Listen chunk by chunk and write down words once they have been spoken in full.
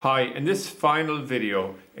Hi, in this final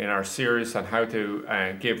video in our series on how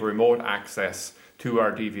to give remote access to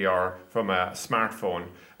our DVR from a smartphone,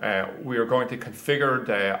 we are going to configure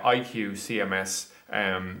the IQCMS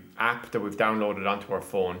app that we've downloaded onto our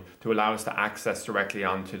phone to allow us to access directly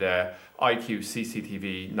onto the IQ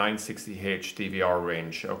 960H DVR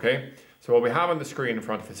range. Okay, so what we have on the screen in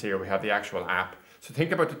front of us here, we have the actual app. So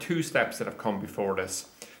think about the two steps that have come before this.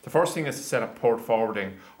 The first thing is to set up port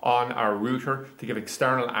forwarding on our router to give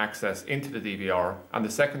external access into the DVR, and the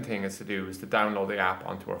second thing is to download the app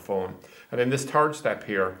onto our phone. And in this third step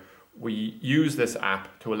here, we use this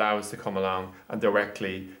app to allow us to come along and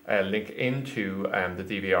directly link into the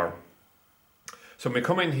DVR. So when we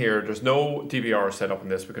come in here, there's no DVR set up in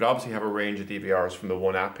this. We could obviously have a range of DVRs from the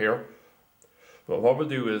one app here. But what we'll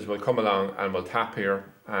do is we'll come along and we'll tap here,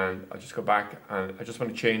 and I'll just go back and I just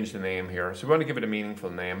want to change the name here. So we want to give it a meaningful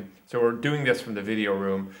name. So we're doing this from the video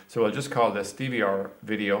room. So I'll just call this DVR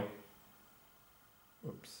video.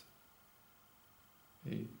 Oops.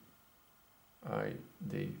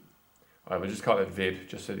 V-I-D. I will just call it vid,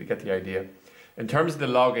 just so you get the idea. In terms of the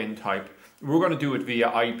login type, we're going to do it via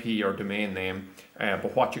IP or domain name,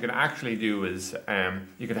 but what you can actually do is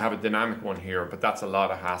you could have a dynamic one here, but that's a lot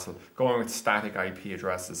of hassle. Going with static IP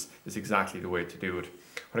addresses is exactly the way to do it.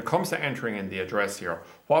 When it comes to entering in the address here,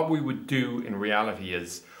 what we would do in reality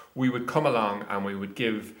is we would come along and we would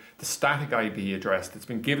give the static IP address that's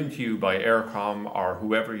been given to you by Aircom or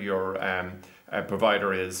whoever your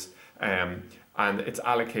provider is, and it's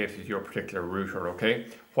allocated to your particular router, okay?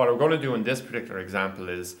 What I'm going to do in this particular example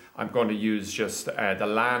is I'm going to use just the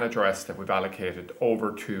LAN address that we've allocated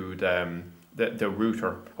over to the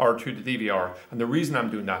router or to the DVR. And the reason I'm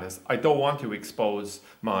doing that is I don't want to expose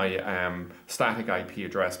my static IP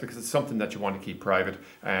address, because it's something that you want to keep private,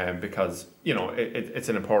 because you know it's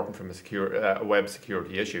an important from a web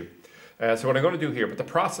security issue. So what I'm going to do here, but the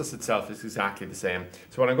process itself is exactly the same.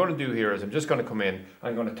 So what I'm going to do here is I'm just going to come in,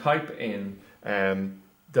 I'm going to type in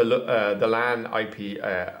the LAN IP,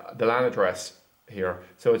 the LAN address here.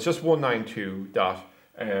 So it's just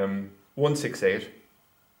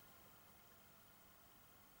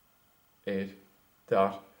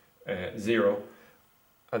 192.168.8.0,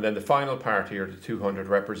 and then the final part here, the 200,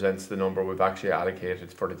 represents the number we've actually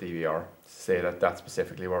allocated for the DVR. Say that that's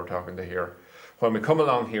specifically what we're talking to here. When we come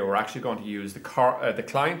along here, we're actually going to use the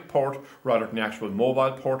client port rather than the actual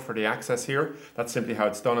mobile port for the access here. That's simply how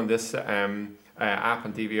it's done in this app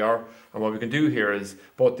and DVR. And what we can do here is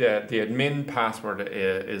both the admin password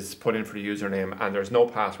is put in for the username, and there's no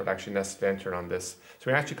password actually necessarily entered on this. So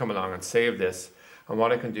we actually come along and save this. And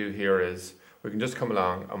what I can do here is we can just come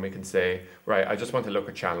along and we can say, right, I just want to look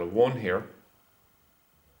at channel 1 here.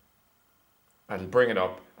 I'll bring it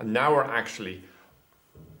up, and now we're actually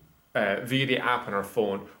via the app on our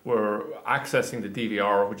phone, we're accessing the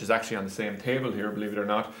DVR, which is actually on the same table here, believe it or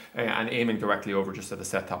not, and aiming directly over just at the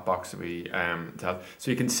set-top box that we tell.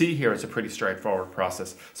 So you can see here it's a pretty straightforward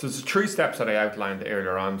process. So it's 3 steps that I outlined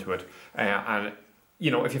earlier on to it, and you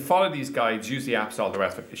know, if you follow these guides, use the apps, all the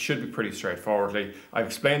rest of it, it should be pretty straightforwardly. I've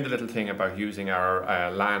explained the little thing about using our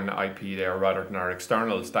LAN IP there rather than our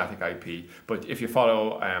external static IP. But if you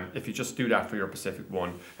follow, if you just do that for your specific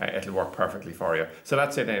one, it'll work perfectly for you. So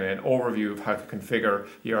that's it, anyway, an overview of how to configure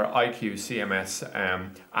your IQCMS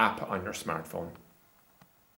app on your smartphone.